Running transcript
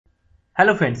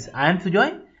Hello friends, I am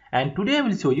Sujoy and today I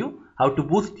will show you how to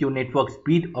boost your network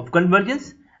speed of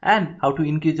convergence and how to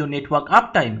increase your network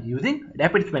uptime using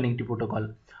rapid spanning tree protocol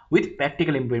with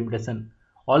practical implementation.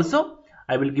 Also,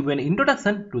 I will give you an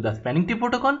introduction to the spanning tree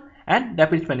protocol and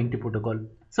rapid spanning tree protocol.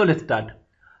 So let's start.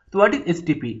 So what is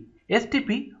STP?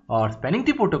 STP or spanning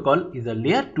tree protocol is a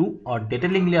layer 2 or data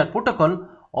link layer protocol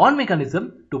or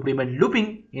mechanism to prevent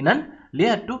looping in a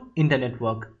layer 2 internet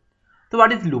network. So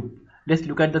what is loop? Let's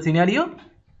look at the scenario.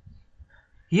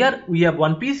 Here we have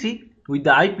one PC with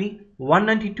the IP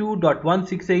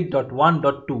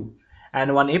 192.168.1.2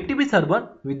 and one FTP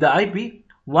server with the IP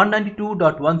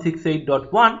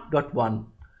 192.168.1.1.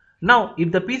 Now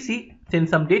if the PC sends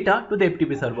some data to the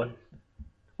FTP server,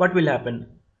 what will happen?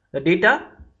 The data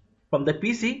from the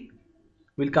PC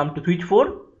will come to switch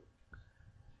 4,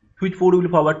 switch 4 will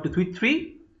forward to switch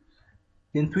 3,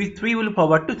 then switch 3 will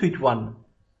forward to switch 1.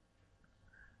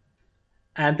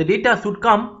 And the data should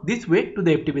come this way to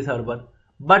the FTP server.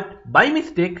 But by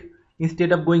mistake,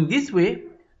 instead of going this way,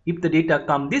 if the data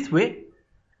come this way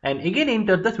and again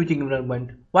enter the switching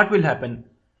environment, what will happen?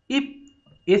 If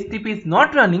STP is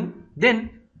not running, then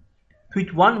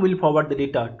switch 1 will forward the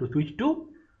data to switch 2,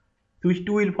 switch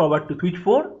 2 will forward to switch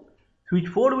 4, switch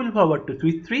 4 will forward to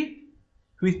switch 3,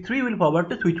 switch 3 will forward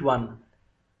to switch 1,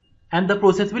 and the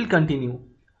process will continue.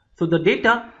 So the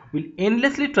data will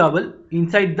endlessly travel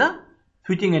inside the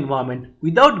switching environment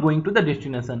without going to the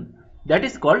destination. That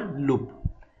is called loop.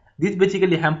 This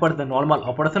basically hampers the normal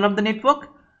operation of the network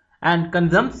and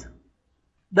consumes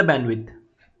the bandwidth.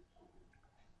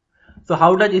 So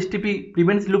how does STP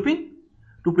prevent looping?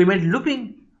 To prevent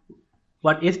looping,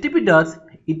 what STP does,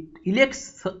 it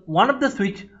elects one of the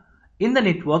switch in the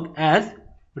network as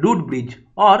root bridge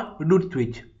or root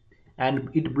switch, and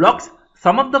it blocks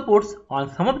some of the ports on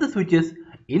some of the switches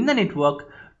in the network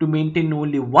to maintain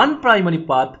only one primary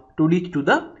path to reach to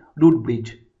the root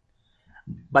bridge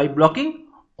by blocking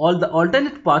all the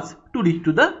alternate paths to reach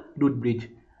to the root bridge.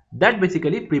 That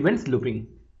basically prevents looping.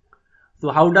 So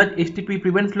how does STP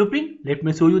prevent looping? Let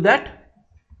me show you that.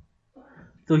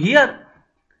 So here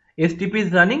STP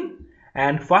is running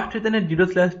and fast Ethernet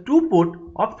 0/2 port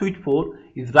of switch 4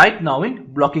 is right now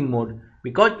in blocking mode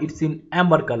because it's in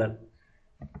amber color.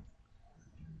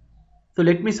 So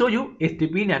let me show you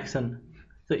STP in action.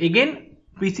 So again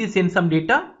PC sends some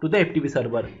data to the FTP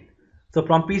server. So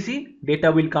from PC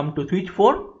data will come to switch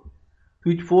 4,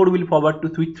 switch 4 will forward to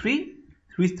switch 3,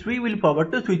 switch 3 will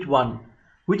forward to switch 1,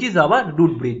 which is our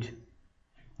root bridge.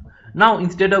 Now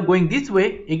instead of going this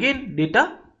way, again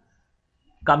data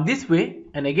come this way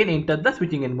and again enter the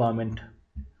switching environment.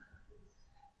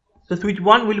 So switch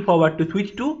 1 will forward to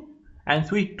switch 2 and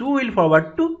switch 2 will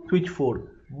forward to switch 4,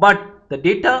 but the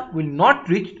data will not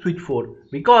reach switch 4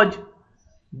 because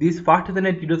this fast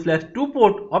Ethernet 0/2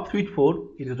 port of switch 4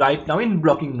 is right now in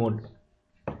blocking mode.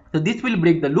 So this will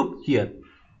break the loop here.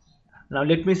 Now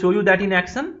let me show you that in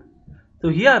action. So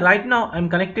here right now I am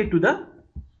connected to the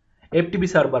FTP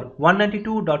server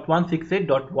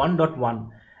 192.168.1.1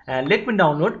 and let me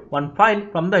download one file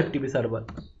from the FTP server.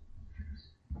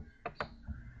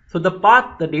 So the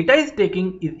path the data is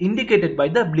taking is indicated by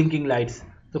the blinking lights.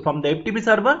 So from the FTP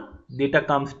server data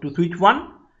comes to switch 1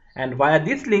 and via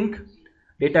this link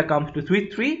data comes to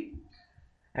switch 3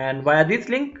 and via this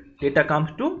link data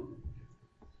comes to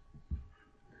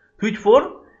switch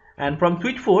 4 and from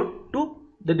switch 4 to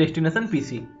the destination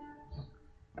PC.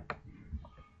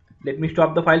 Let me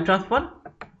stop the file transfer.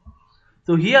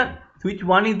 So here switch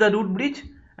 1 is the root bridge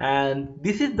and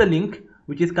this is the link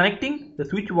which is connecting the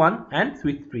switch 1 and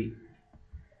switch 3.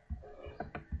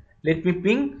 Let me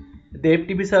ping the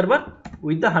FTP server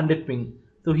with the 100 ping.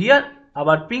 So here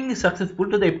our ping is successful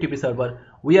to the FTP server.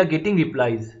 We are getting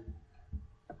replies.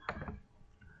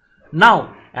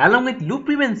 Now, along with loop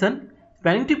prevention,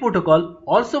 spanning tree protocol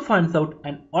also finds out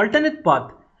an alternate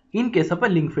path in case of a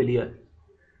link failure.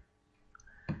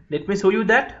 Let me show you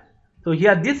that. So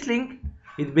here this link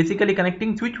is basically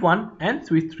connecting switch 1 and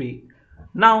switch 3.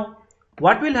 Now,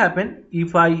 what will happen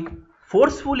if I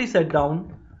forcefully shut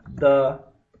down the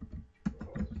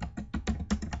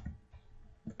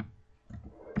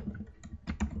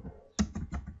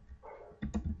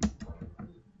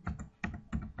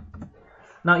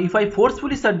Now if I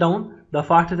forcefully shut down the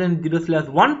faster than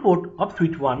 0/1 port of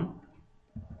switch 1,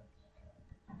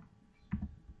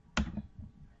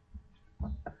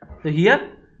 so here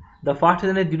the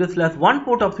faster than 0/1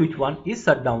 port of switch 1 is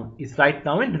shut down, is right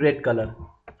now in red color.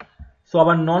 So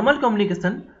our normal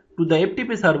communication to the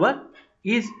FTP server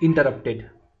is interrupted.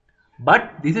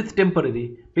 But this is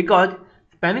temporary because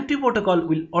spanning tree protocol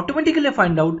will automatically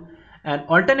find out an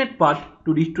alternate path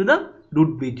to reach to the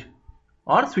root bridge.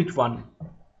 or switch 1.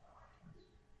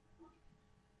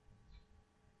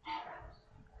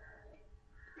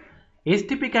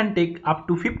 RSTP can take up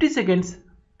to 50 seconds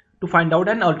to find out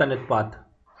an alternate path.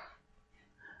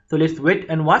 So let's wait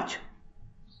and watch.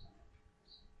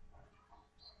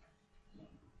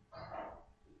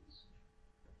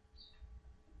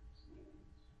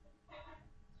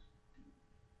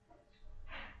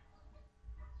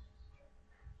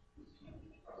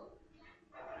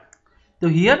 So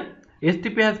here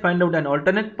RSTP has found out an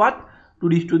alternate path to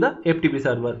reach to the FTP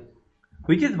server,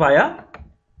 which is via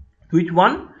switch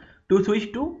 1 to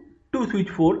switch 2 to switch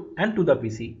 4 and to the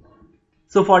PC.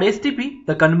 So for RSTP,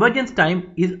 the convergence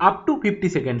time is up to 50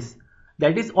 seconds.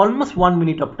 That is almost 1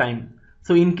 minute of time.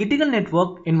 So in critical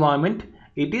network environment,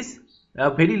 it is a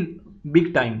very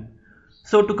big time.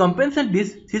 So to compensate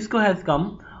this, Cisco has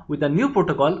come with a new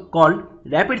protocol called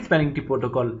Rapid Spanning Tree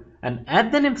Protocol, and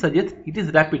as the name suggests, it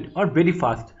is rapid or very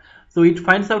fast. So it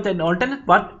finds out an alternate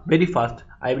path very fast.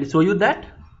 I will show you that.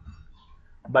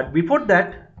 But before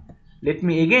that, let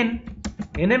me again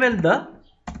enable the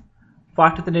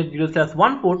fast Ethernet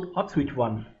 0/1 port of switch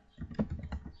 1,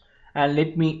 and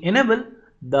let me enable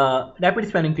the Rapid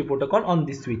Spanning Tree Protocol on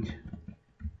this switch.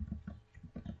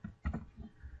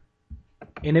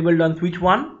 Enabled on switch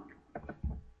 1.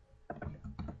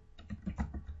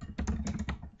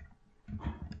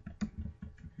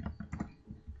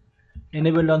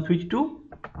 Enabled on switch 2.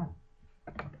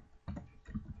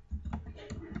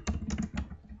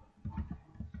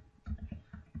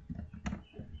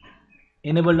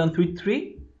 Enabled on switch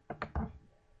 3.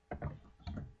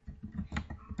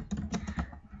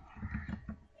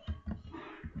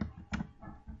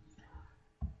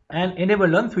 And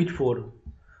enabled on switch 4.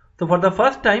 So for the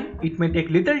first time, it may take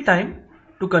little time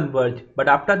to converge, but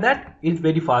after that it's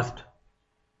very fast.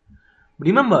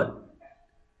 Remember,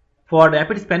 for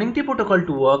Rapid Spanning Tree Protocol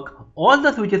to work, all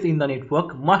the switches in the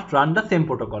network must run the same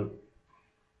protocol.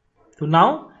 So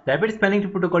now Rapid Spanning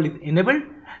Tree Protocol is enabled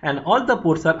and all the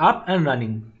ports are up and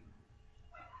running.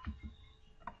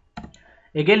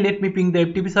 Again, let me ping the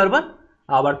FTP server.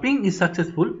 Our ping is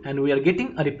successful and we are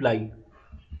getting a reply.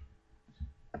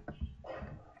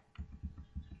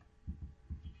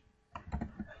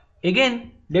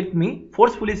 Again, let me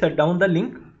forcefully shut down the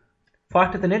link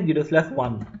fast Ethernet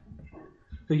 0/1.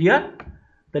 So here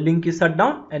the link is shut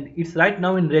down and it's right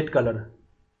now in red color.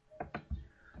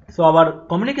 So our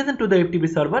communication to the FTP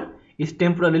server is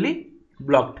temporarily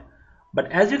blocked.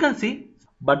 But as you can see,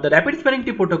 the Rapid Spanning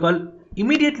Tree Protocol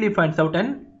immediately finds out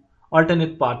an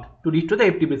alternate path to reach to the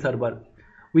FTP server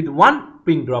with one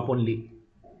ping drop only.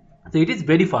 So it is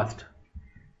very fast.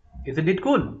 Isn't it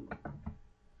cool?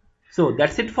 So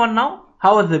that's it for now.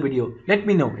 How was the video? Let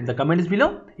me know in the comments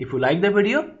below. If you like the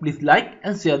video, please like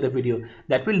and share the video.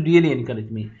 That will really encourage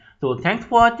me. So thanks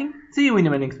for watching. See you in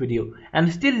my next video.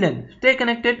 And still then, stay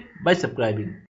connected by subscribing.